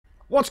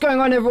What's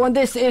going on, everyone?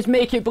 This is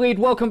Make It Bleed.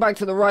 Welcome back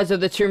to the Rise of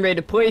the Tomb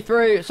Raider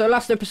playthrough. So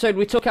last episode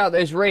we took out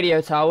those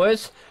radio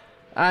towers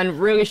and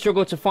really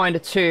struggled to find a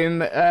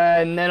tomb,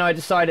 and then I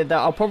decided that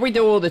I'll probably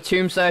do all the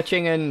tomb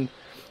searching and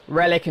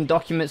relic and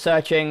document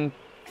searching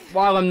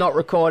while I'm not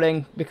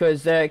recording,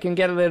 because it can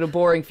get a little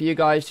boring for you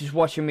guys just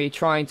watching me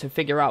trying to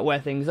figure out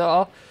where things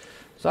are.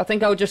 So I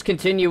think I'll just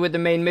continue with the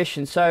main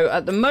mission. So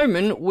at the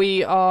moment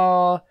we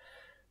are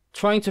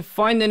trying to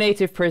find the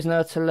native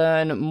prisoner to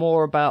learn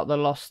more about the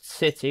lost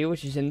city,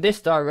 which is in this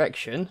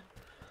direction.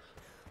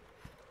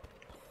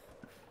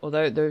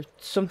 Although there's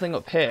something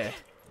up here.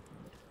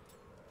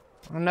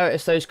 I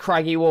noticed those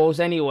craggy walls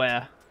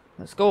anywhere.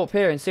 Let's go up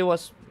here and see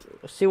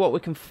what we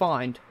can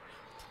find.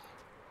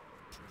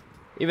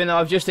 Even though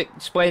I've just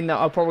explained that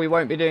I probably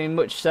won't be doing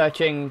much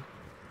searching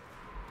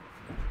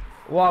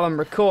while I'm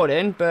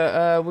recording,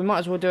 but we might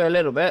as well do a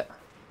little bit.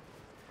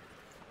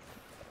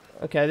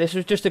 Okay, this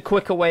was just a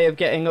quicker way of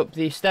getting up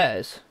these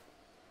stairs.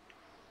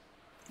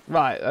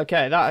 Right,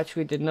 okay, that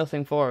actually did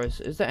nothing for us.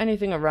 Is there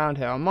anything around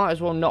here? I might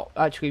as well not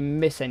actually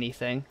miss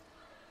anything.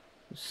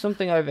 There's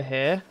something over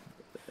here.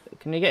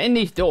 Can you get in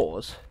these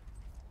doors?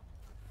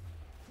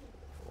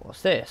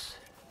 What's this?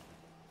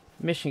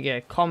 Mission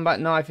gear. Combat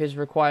knife is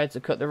required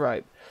to cut the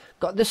rope.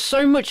 God, there's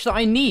so much that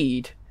I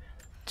need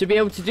to be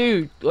able to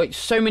do, like,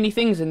 so many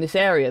things in this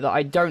area that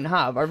I don't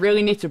have. I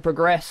really need to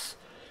progress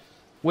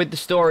with the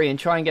story and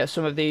try and get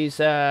some of these.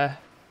 Oh,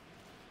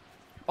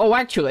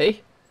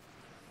 actually,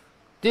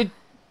 did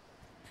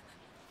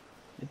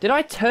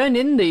I turn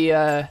in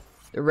the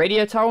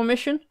radio tower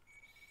mission?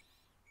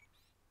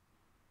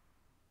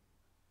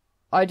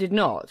 I did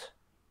not.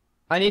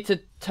 I need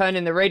to turn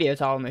in the radio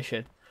tower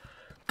mission.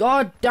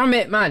 God damn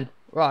it, man!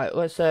 Right,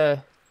 let's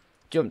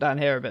jump down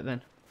here a bit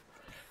then.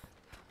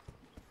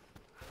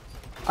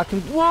 I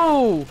can.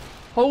 Whoa!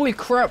 Holy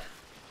crap!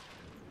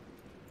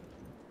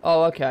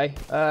 Oh, okay.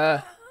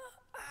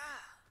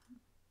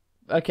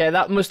 Okay,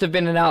 that must have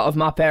been an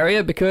out-of-map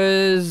area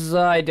because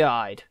I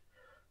died.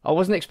 I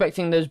wasn't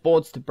expecting those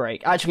boards to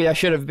break. Actually, I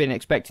should have been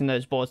expecting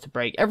those boards to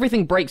break.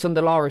 Everything breaks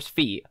under Lara's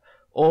feet,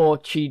 or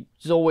she's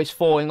always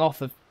falling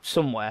off of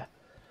somewhere.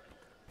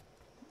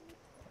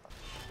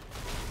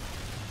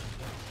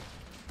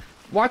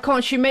 Why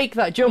can't she make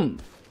that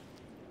jump?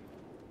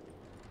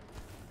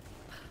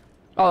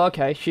 Oh,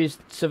 okay, she's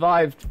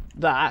survived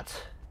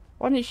that.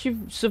 Why didn't she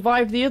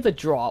survive the other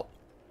drop?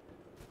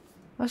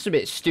 That's a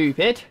bit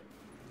stupid.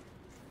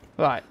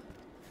 Right.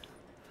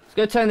 Let's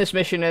go turn this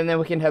mission and then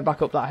we can head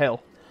back up that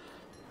hill.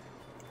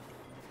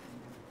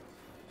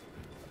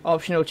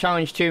 Optional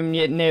challenge tomb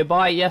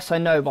nearby. Yes, I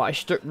know, but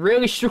I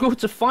really struggled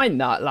to find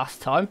that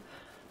last time.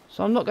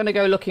 So I'm not going to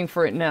go looking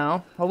for it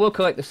now. I will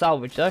collect the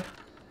salvage though.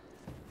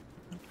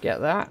 Get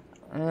that.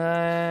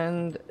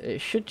 And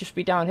it should just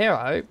be down here,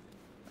 I hope.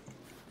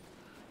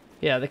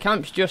 Yeah, the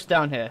camp's just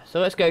down here.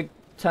 So let's go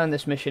turn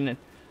this mission in.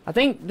 I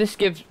think this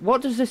gives...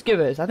 What does this give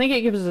us? I think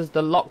it gives us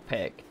the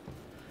lockpick.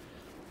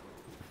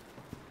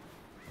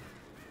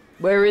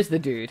 Where is the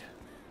dude?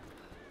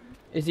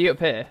 Is he up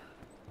here?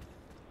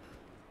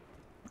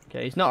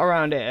 Okay, he's not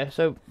around here.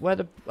 So where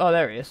the... Oh,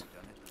 there he is.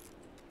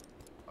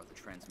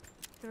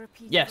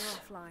 Yes.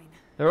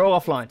 They're all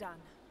offline.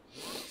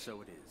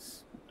 So it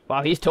is.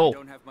 Wow, he's tall. We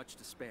don't have much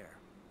to spare,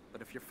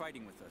 but if you're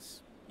fighting with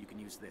us, you can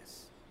use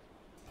this.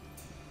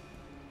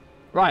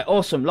 Right,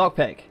 awesome.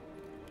 Lockpick.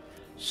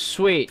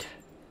 Sweet.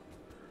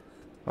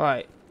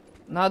 Right.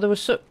 Now there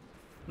was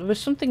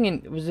something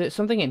in... Was it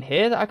something in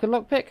here that I could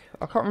lockpick?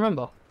 I can't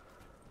remember.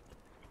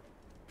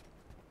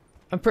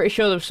 I'm pretty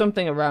sure there was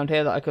something around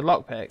here that I could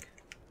lockpick.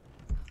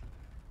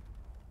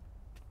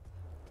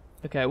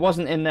 Okay, it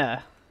wasn't in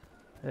there.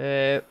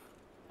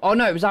 Oh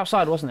no, it was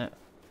outside, wasn't it?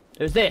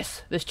 It was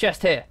this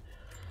chest here.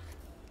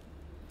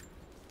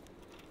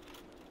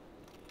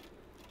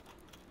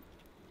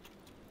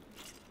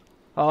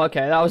 Oh,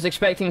 okay, I was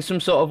expecting some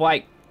sort of,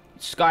 like,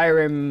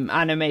 Skyrim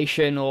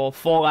animation or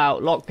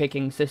Fallout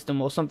lockpicking system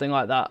or something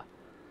like that.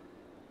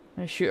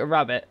 Let's shoot a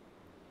rabbit.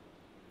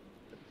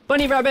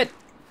 Bunny rabbit!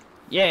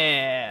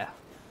 Yeah!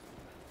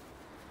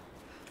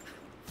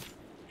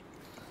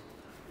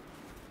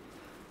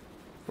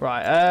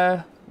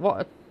 Right,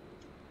 what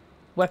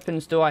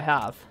weapons do I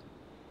have?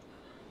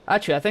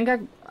 Actually, I think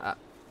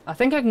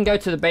I can go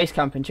to the base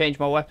camp and change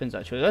my weapons,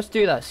 actually. Let's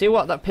do that. See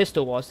what that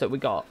pistol was that we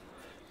got.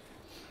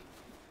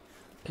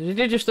 Because we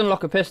did just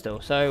unlock a pistol,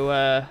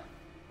 so,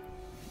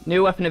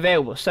 new weapon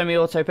available,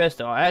 semi-auto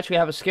pistol. I actually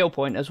have a skill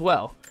point as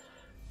well.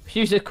 Let's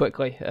use this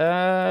quickly. 2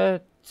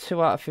 out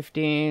of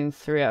 15,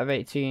 3 out of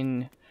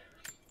 18.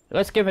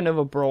 Let's give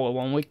another brawler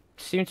one. We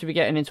seem to be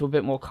getting into a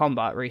bit more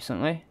combat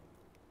recently.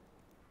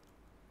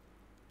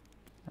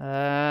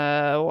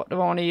 What do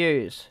I want to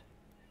use?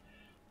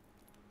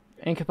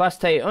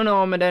 Incapacitate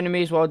unarmored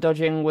enemies while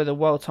dodging with a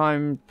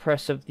well-timed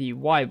press of the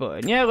Y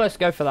button. Yeah, let's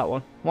go for that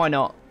one. Why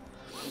not?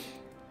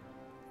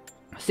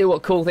 See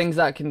what cool things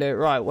that can do.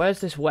 Right, where's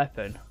this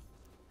weapon?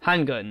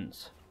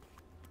 Handguns.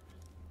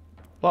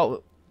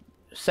 Well,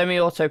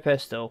 semi-auto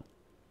pistol.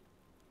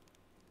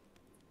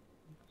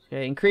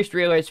 Okay, increased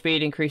reload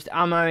speed, increased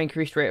ammo,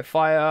 increased rate of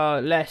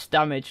fire, less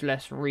damage,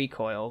 less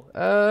recoil.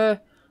 I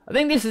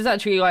think this is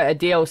actually like a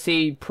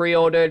DLC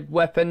pre-ordered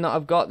weapon that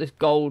I've got, this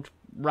gold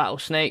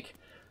rattlesnake.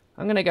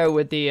 I'm going to go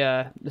with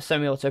the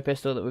semi-auto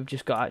pistol that we've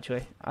just got,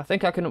 actually. I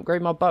think I can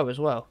upgrade my bow as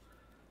well.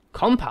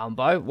 Compound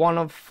bow? 1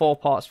 of 4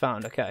 parts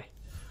found, okay.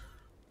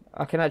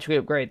 I can actually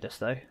upgrade this,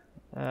 though.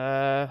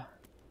 I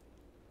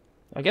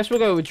guess we'll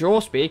go with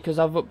draw speed, because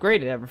I've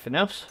upgraded everything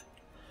else.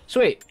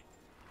 Sweet.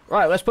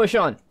 Right, let's push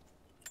on.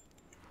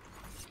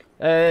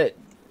 A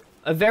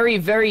very,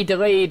 very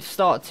delayed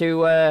start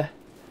to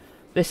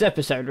this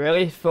episode,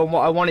 really, from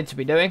what I wanted to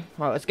be doing.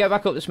 Right, let's get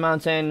back up this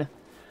mountain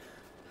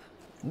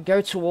and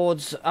go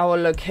towards our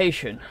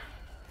location.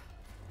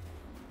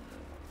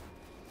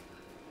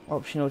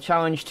 Optional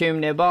challenge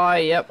tomb nearby.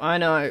 Yep, I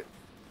know.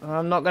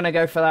 I'm not going to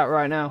go for that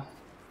right now.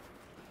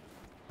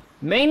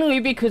 Mainly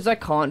because I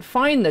can't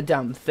find the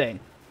damn thing.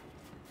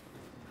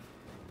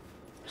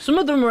 Some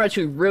of them are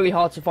actually really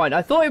hard to find.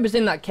 I thought it was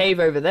in that cave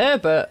over there,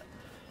 but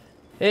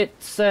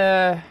it's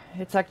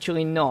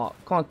actually not.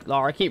 Come on,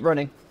 Lara, keep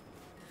running.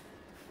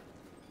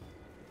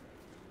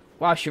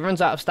 Wow, she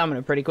runs out of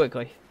stamina pretty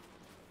quickly.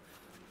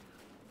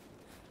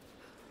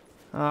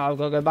 Oh, I've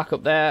got to go back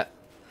up there.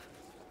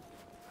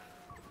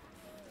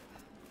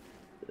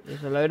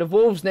 There's a load of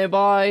wolves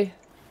nearby.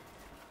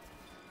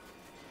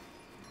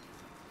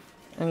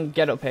 And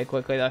get up here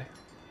quickly, though.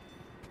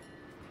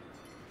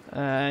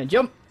 And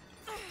jump.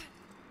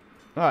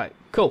 Alright,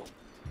 cool.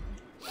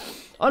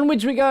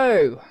 Onwards we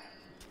go.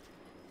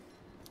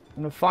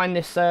 I'm going to find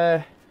this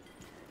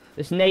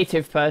this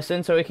native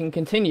person so we can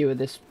continue with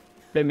this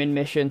blooming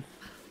mission.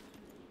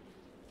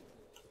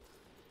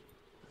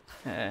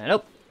 And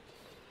up.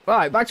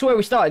 Right, back to where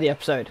we started the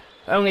episode.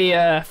 Only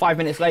 5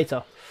 minutes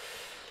later.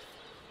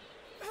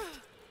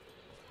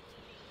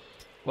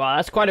 Wow,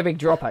 that's quite a big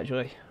drop,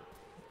 actually.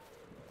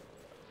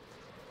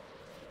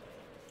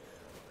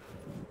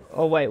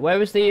 Oh wait, where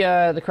was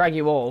the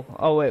craggy wall?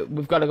 Oh wait,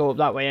 we've got to go up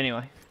that way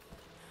anyway.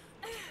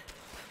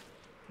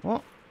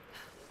 What?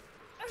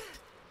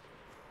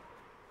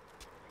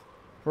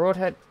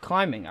 Broadhead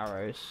climbing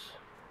arrows.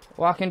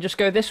 Well, I can just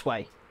go this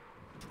way.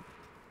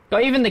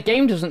 But even the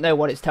game doesn't know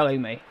what it's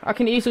telling me. I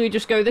can easily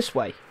just go this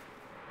way.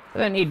 I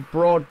don't need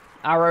broad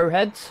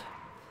arrowheads.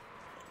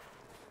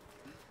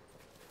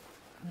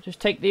 I'll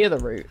just take the other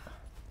route.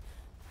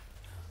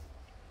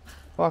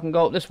 Well, I can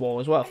go up this wall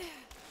as well.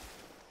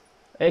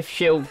 If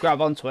she'll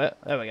grab onto it.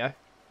 There we go.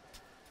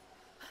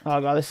 Oh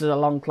god, this is a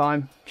long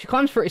climb. She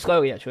climbs pretty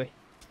slowly, actually.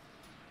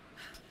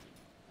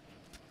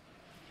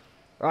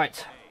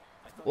 Right.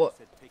 What?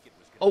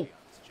 Oh.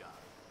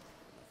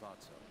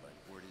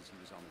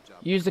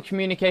 Use the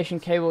communication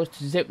cables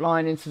to zip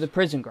line into the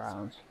prison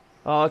grounds.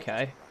 Oh,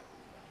 okay.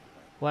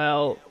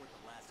 Well,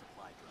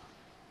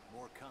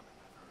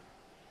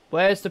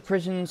 where's the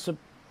prison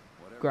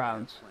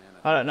grounds?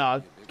 I don't know.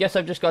 I guess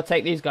I've just got to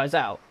take these guys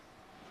out.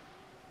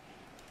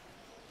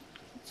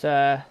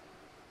 Let's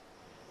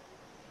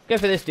go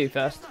for this dude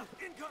first.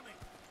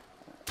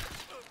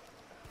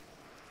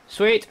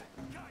 Sweet.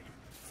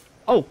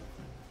 Oh,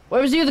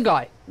 where was the other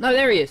guy? No,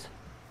 there he is.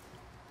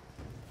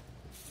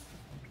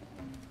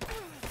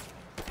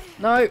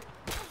 No.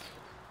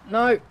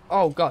 No.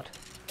 Oh, God.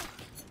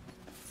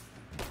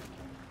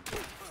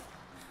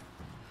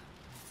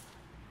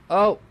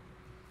 Oh.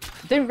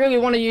 Didn't really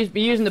want to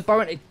be using the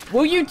bow.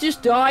 Will you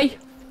just die?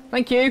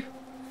 Thank you.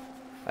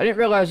 I didn't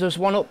realise there was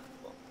one up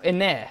in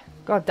there.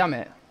 God damn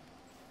it.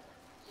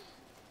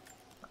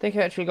 I think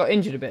I actually got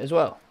injured a bit as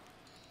well.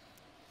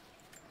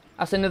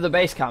 That's another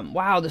base camp.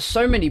 Wow, there's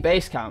so many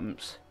base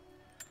camps.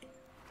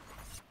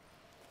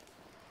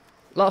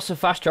 Lots of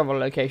fast travel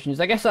locations.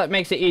 I guess that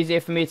makes it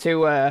easier for me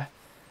to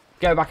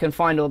go back and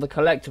find all the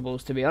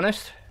collectibles, to be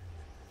honest.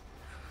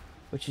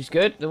 Which is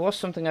good. There was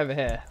something over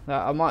here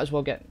that I might as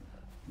well get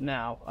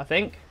now, I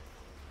think.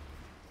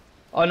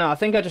 Oh no, I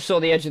think I just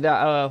saw the edge of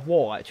that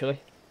wall,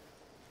 actually.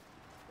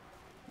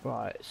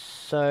 Right,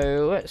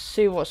 so let's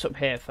see what's up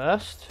here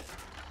first.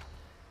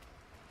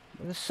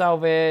 Let's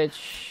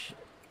salvage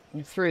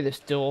through this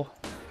door.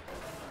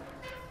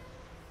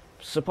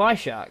 Supply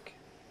shack.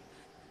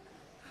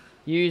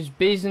 Use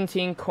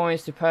Byzantine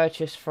coins to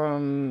purchase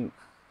from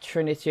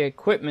Trinity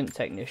Equipment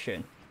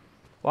Technician.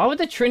 Why would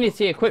the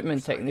Trinity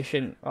Equipment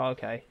Technician... Oh,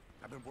 okay.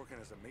 I've been working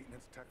as a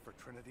maintenance tech for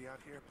Trinity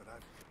out here, but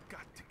I've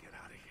got to get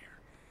out of here.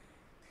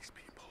 These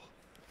people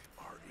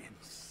are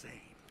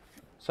insane.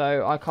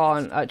 So I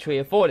can't actually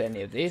afford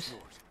any of these.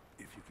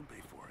 If you can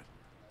pay for it.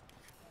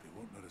 They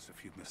won't notice a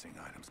few missing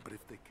items, but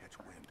if they catch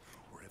wind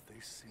or if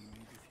they see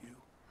me with you,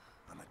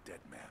 I'm a dead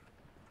man.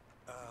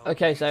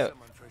 Okay, so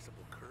Some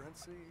untraceable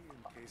currency in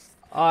case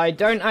I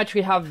don't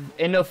actually have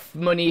enough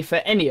money for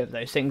any of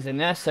those things in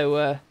there,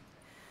 so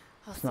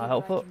that's not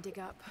helpful.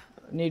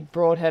 Need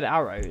broadhead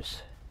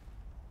arrows.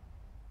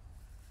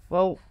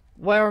 Well,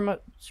 where am I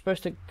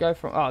supposed to go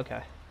from? Oh,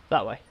 okay.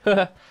 That way.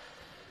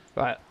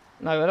 Right.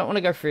 No, I don't want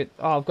to go through.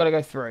 Oh, I've got to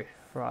go through.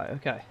 Right,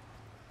 okay.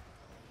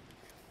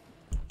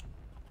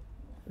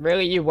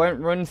 Really? You won't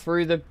run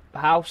through the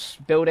house,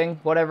 building,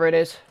 whatever it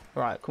is?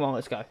 Right, come on,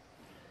 let's go.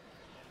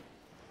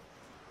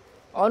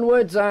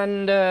 Onwards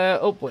and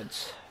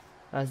upwards,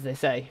 as they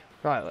say.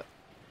 Right,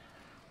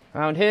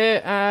 around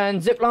here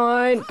and zip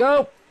line,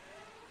 go!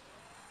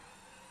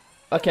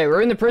 Okay,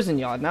 we're in the prison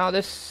yard now.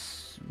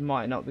 This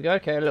might not be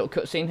good. Okay, a little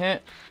cutscene here.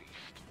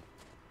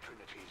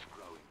 Trinity's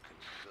growing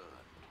concern.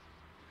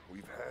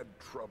 We've had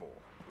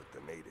trouble with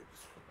the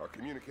natives. Our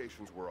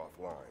communications were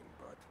offline,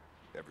 but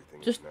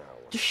everything is now.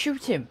 Just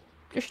shoot him.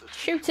 Just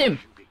shoot him.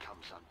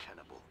 Becomes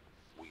untenable.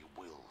 We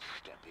will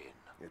step in.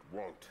 It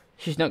won't.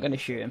 She's not going to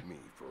shoot him. Me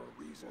for a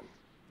reason.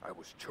 I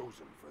was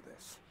chosen for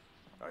this.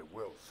 I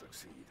will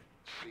succeed.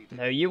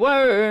 No, you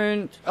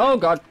won't. Oh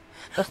God,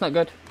 that's not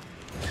good.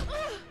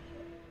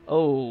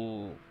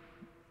 Oh,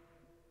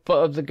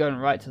 butt of the gun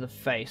right to the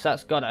face.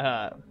 That's gotta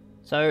hurt.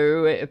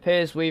 So it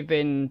appears we've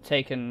been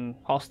taken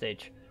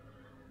hostage.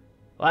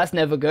 Well, that's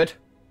never good.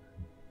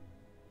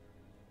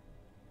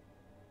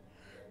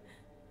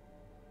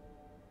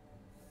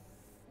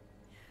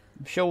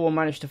 I'm sure we'll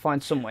manage to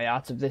find some way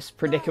out of this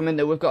predicament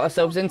that we've got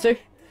ourselves into.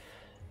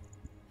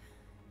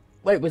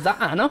 Wait, was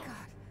that Anna?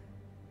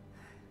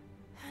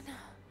 Anna.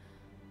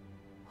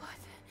 What?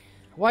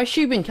 Why has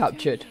she been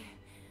captured?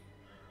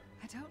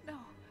 I don't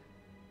know.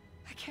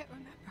 I can't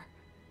remember.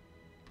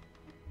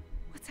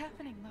 What's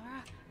happening,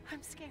 Laura?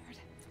 I'm scared.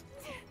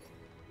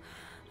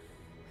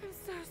 I'm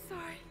so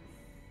sorry.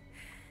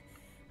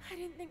 I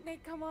didn't think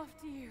they'd come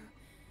after you.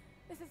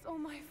 This is all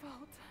my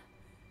fault.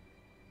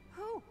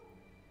 Who?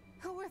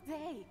 Who are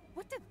they?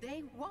 What did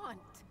they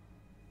want?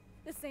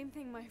 The same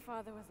thing my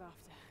father was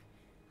after.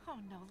 Oh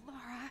no,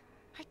 Laura.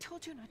 I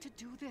told you not to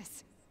do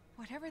this.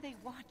 Whatever they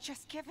want,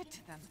 just give it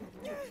to them.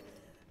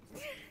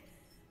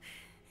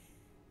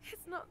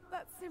 It's not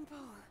that simple.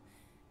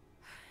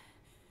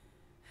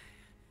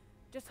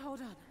 Just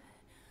hold on.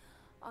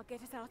 I'll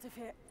get us out of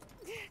here.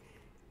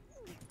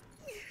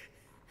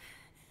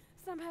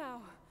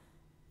 Somehow.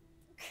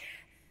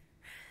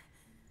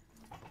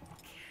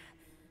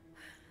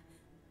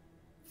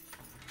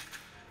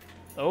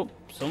 Oh,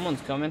 someone's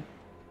coming.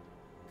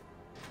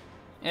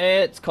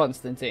 It's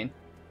Constantine.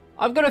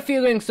 I've got a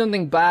feeling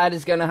something bad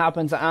is going to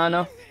happen to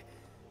Anna.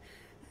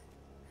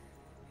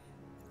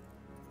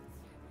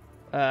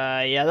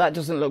 Yeah, that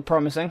doesn't look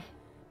promising.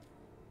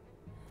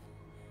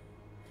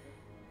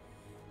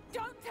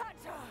 Don't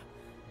touch her!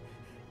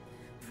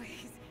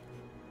 Please.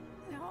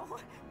 No.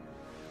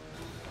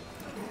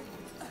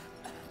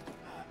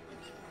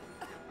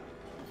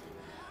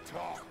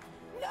 Talk.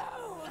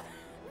 No!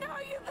 No,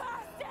 you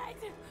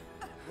bastard!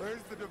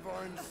 Where's the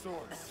divine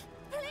source?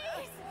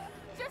 Please!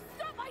 Just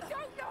stop! I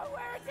don't know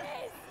where it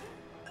is!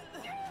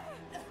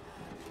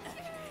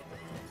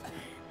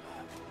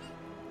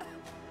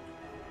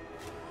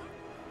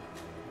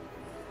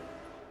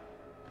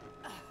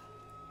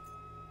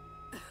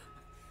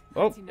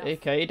 Oh,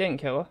 okay, he didn't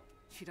kill her.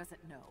 She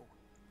doesn't know.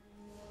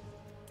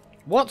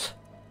 What?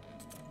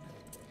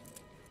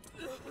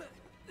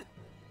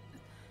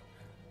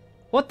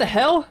 What the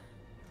hell?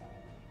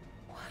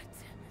 What? I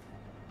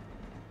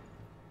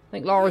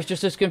think Laura's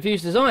just as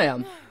confused as I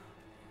am.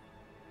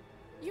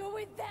 You're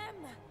with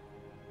them!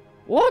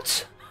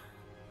 What?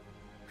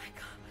 I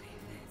can't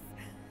believe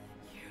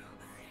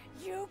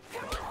this. You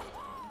can't!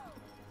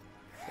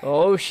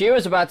 Oh, she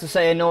was about to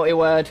say a naughty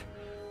word.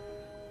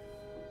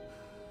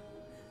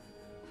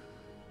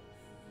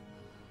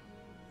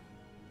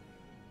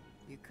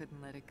 You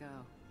couldn't let it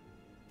go,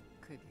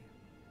 could you?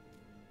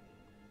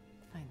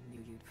 I knew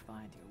you'd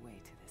find your way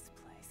to this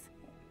place.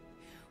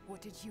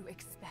 What did you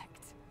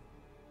expect?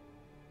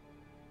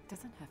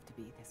 Doesn't have to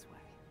be this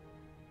way.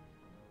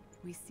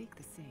 We seek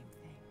the same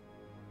thing.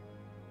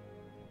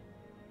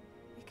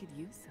 We could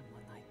use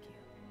someone like you.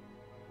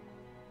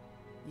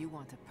 You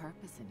want a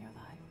purpose in your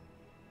life.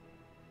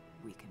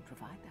 We can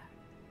provide that.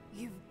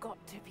 You've got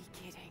to be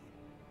kidding.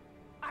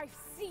 I've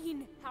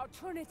seen how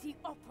Trinity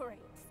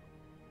operates.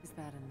 Is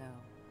that a no?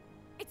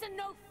 It's a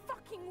no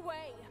fucking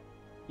way!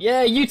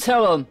 Yeah, you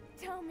tell him.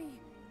 Tell me,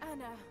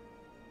 Anna,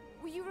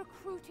 were you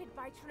recruited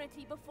by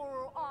Trinity before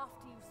or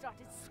after you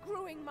started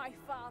screwing my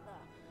father?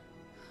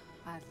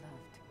 I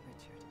loved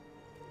Richard.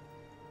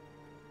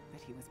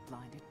 But he was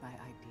blinded by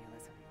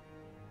idealism,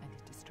 and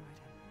it destroyed him.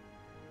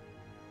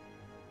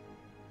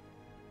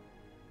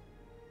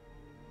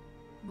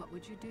 What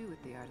would you do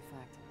with the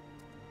artifact?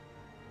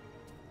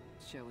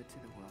 Show it to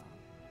the world.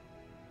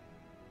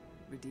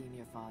 Redeem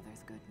your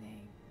father's good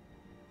name.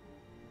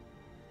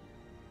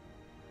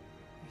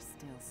 You're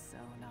still so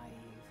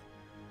naive.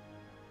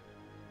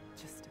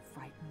 Just a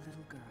frightened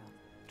little girl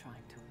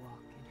trying to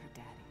walk in her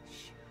daddy's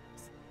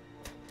shoes.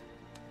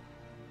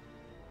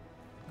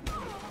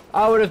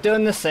 I would have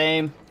done the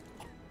same.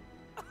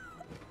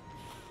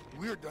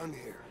 We're done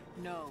here.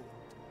 No.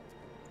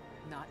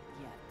 Not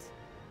yet.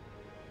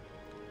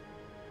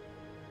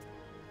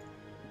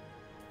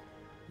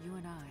 You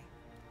and I.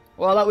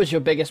 Well, that was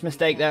your biggest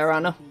mistake there,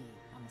 Anna. Be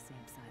on the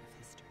same side of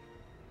history.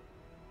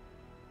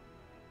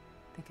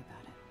 Think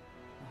about it,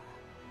 Laura.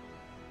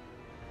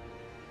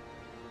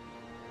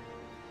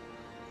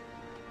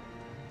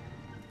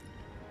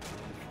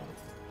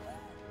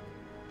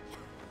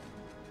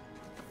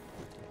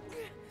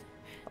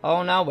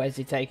 Oh, now where's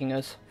he taking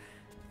us?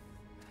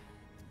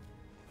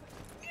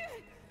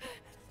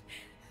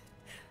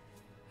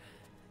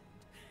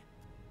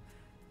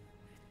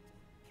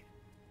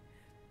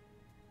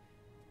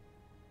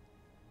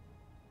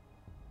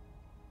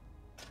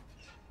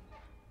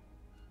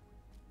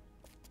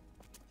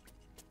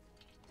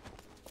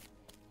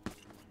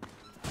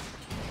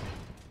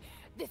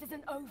 This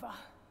isn't over.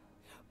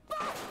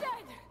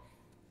 Bastard!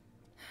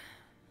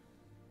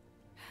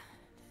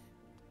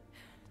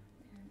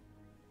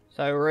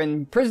 So we're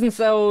in prison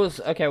cells.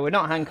 Okay, we're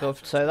not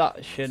handcuffed, so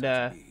that should,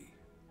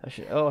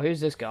 oh, who's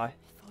this guy?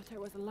 Thought I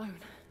was alone.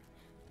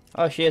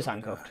 Oh, she is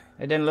handcuffed.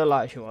 It didn't look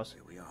like she was.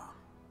 Here we are.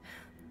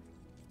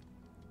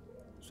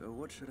 So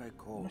what should I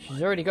call?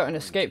 She's already got an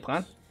escape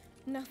plan.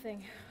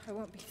 Nothing. I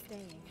won't be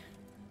staying.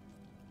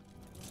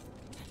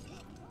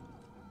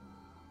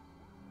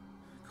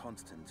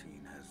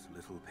 Constantine has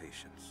little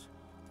patience.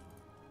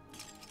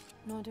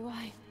 Nor do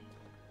I.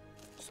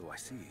 So I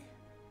see.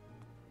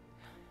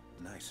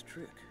 Nice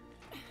trick.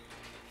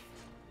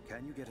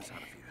 Can you get us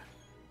out of here?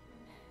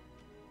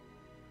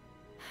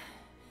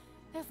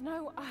 There's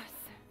no us.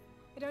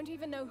 I don't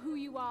even know who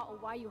you are or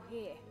why you're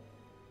here.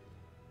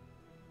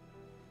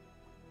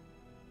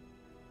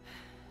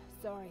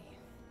 Sorry.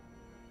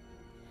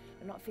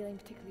 I'm not feeling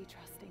particularly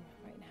trusting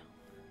right now.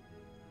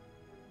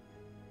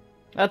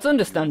 That's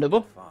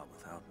understandable. Far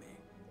without me.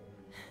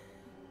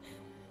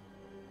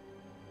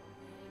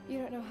 You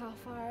don't know how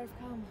far I've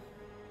come.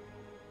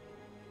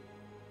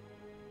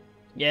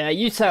 Yeah,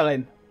 you tell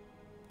him.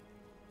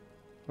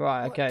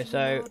 Right, What okay, do you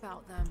so know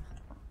about them?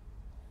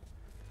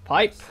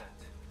 pipe.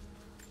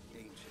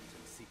 Ancient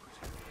and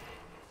secretive.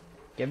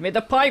 Give me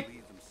the pipe.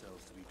 Believe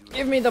themselves to be doing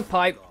Give me the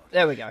pipe.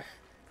 There we go.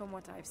 From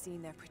what I've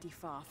seen, they're pretty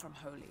far from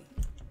holy.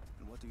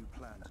 And what do you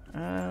plan to do?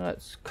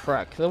 Let's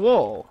crack the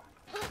wall.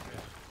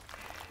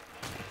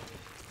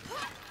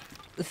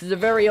 This is a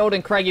very old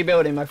and craggy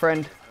building, my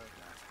friend.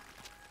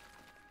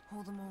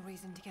 All the more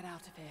reason to get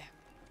out of here.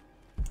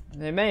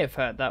 They may have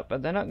heard that,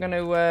 but they're not going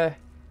to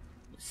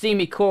see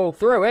me crawl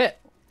through it.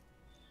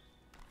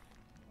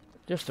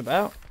 Just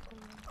about.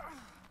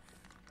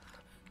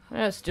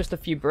 That's just a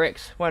few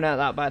bricks. Well, not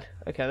that bad.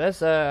 Okay,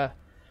 there's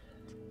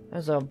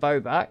our bow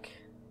back.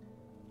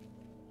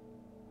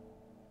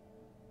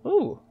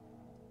 Ooh,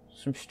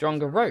 some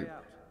stronger rope.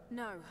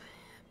 No,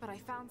 but I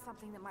found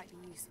something that might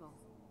be useful.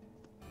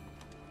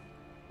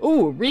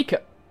 Ooh,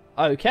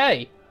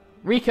 okay.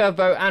 Recurve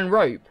bow and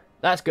rope.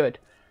 That's good.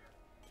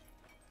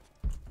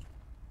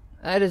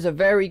 That is a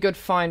very good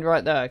find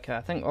right there. Okay,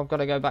 I think I've got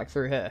to go back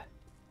through here.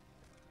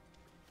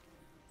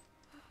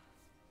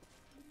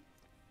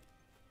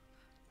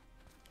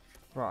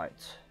 Right.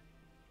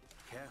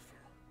 Careful.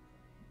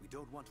 We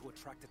don't want to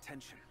attract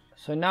attention.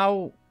 So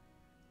now...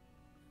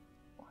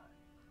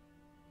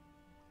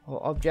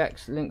 Or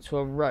objects linked to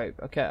a rope.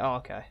 Okay, oh,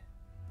 okay.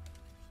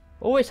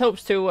 Always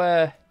helps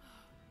to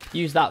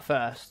use that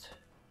first.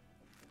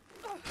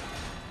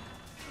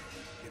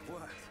 It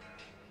worked.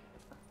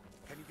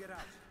 Can you get out?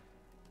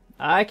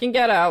 I can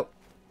get out.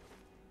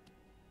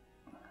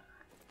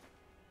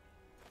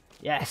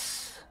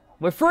 Yes.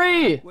 We're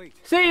free! Wait.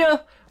 See ya!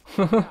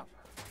 I can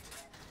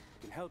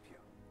help you.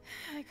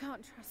 I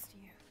can't trust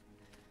you.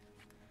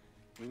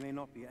 We may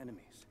not be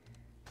enemies.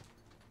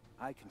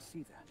 I can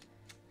see that.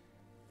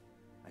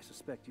 I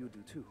suspect you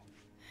do too.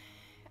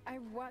 I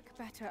work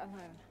better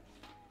alone.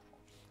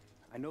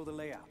 I know the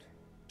layout.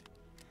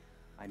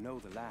 I know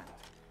the land.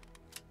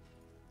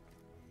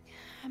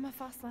 I'm a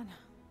fast learner.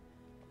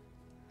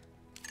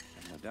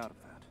 I've no doubt of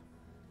that.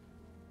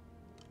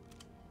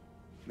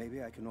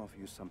 Maybe I can offer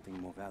you something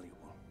more valuable.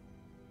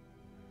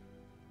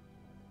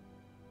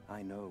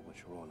 I know what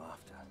you're all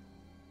after.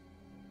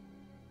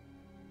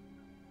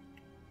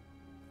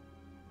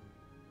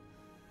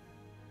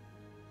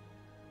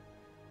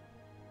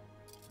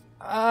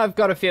 I've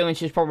got a feeling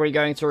she's probably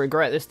going to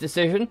regret this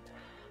decision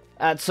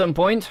at some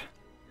point.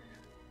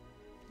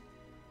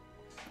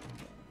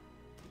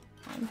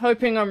 I'm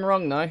hoping I'm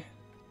wrong though.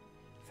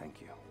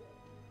 Thank you.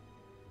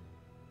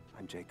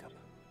 I'm Jacob.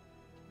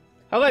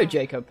 Hello,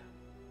 Jacob.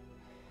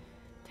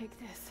 Take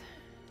this.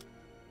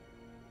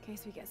 In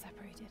case we get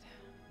separated.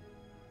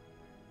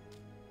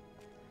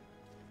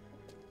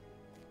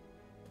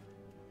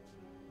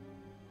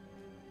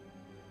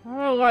 I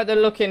don't like the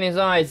look in his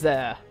eyes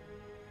there.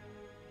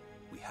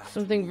 We have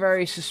Something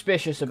very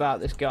suspicious about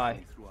this guy.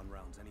 through on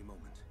rounds any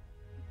moment.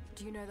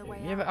 Do you know the way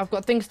Yeah, out? but I've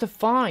got things to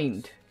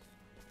find.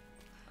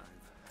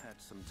 I've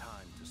had some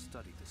time to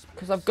study this place.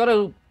 Because I've got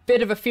a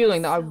bit of a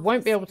feeling that I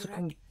won't be able to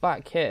come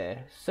back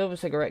here. Silver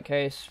cigarette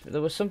case.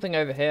 There was something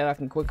over here I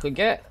can quickly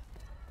get.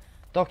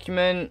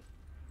 Document.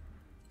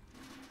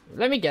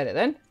 Let me get it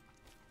then.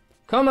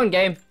 Come on,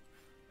 game.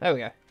 There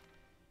we go.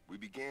 We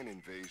began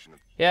invasion of...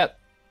 Yep.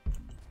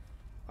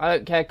 I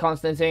don't care,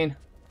 Constantine.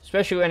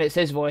 Especially when it's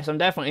his voice. I'm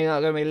definitely not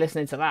going to be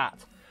listening to that.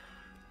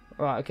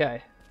 Right,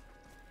 okay.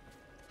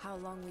 How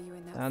long were you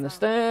in that Down the cell?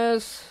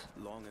 stairs.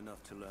 Long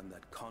enough to learn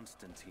that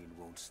Constantine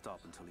won't stop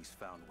until he's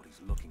found what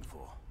he's looking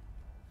for.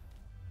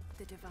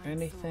 The divine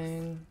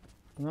Anything?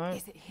 No.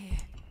 source. Is it here?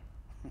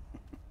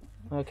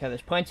 Okay,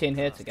 there's plenty in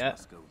here to get.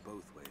 Must go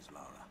both ways,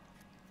 Lara.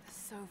 The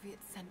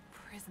Soviets sent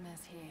prisoners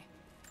here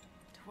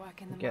to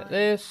work in the Get mine.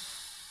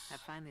 this. I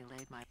finally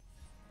laid my...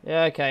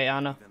 Yeah, okay,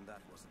 Anna. Even that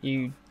wasn't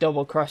You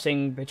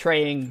double-crossing,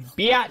 betraying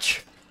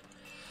biatch.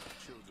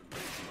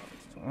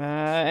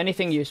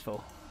 Anything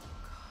useful?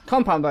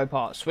 Compound bow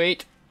part,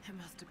 sweet. It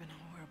must have been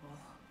horrible.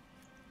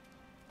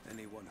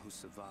 anyone who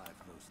survived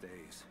those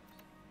days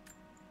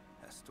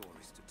has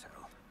stories to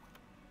tell.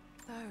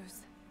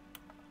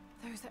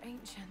 Those are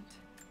ancient.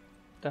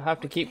 Do I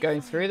have to keep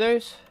going through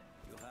those?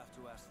 You'll have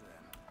to ask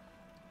them.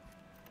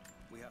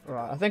 We have to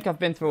Right, go. I think I've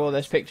been through all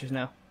those pictures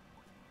now.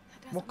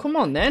 That Well, doesn't come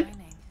look on like then.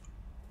 mining.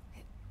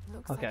 It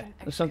looks like Okay, an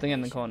there's something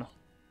in the excavation. corner.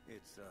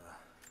 It's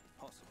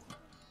possible.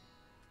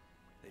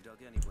 They dug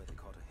anywhere they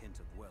caught a hint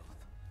of wealth.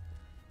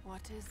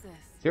 What is this?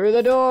 Through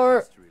the door!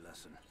 History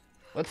lesson.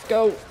 Let's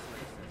go! Place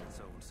has its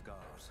own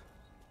scars.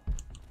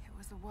 It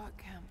was a work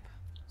camp.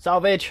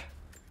 Salvage!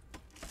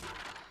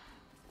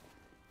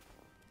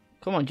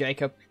 Come on,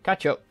 Jacob.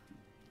 Catch up.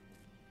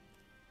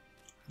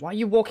 Why are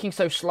you walking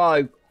so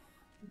slow?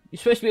 You're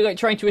supposed to be like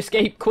trying to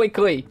escape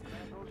quickly.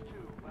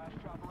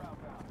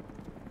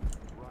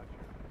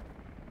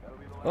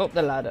 Up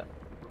the ladder.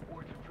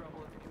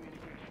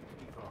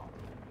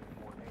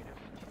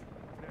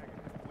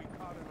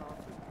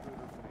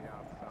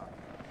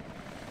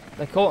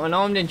 They caught an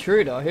armed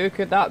intruder. Who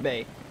could that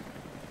be?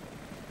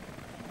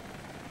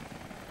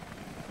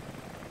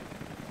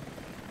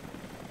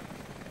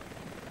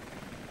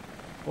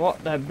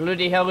 What the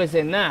bloody hell is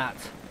in that?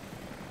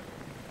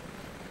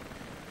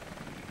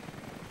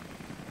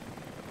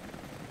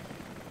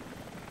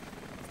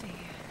 Stay here.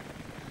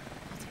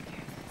 I'll take care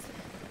of this.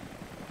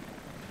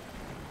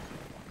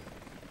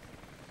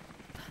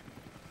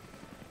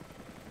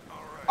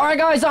 Alright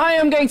guys, I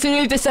am going to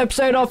leave this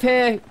episode off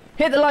here.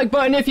 Hit the like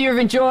button if you've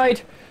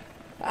enjoyed.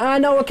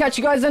 And I will catch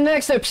you guys in the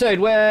next episode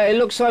where it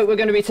looks like we're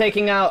going to be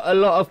taking out a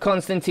lot of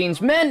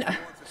Constantine's men.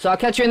 So I'll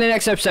catch you in the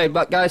next episode.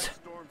 But guys,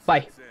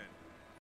 bye.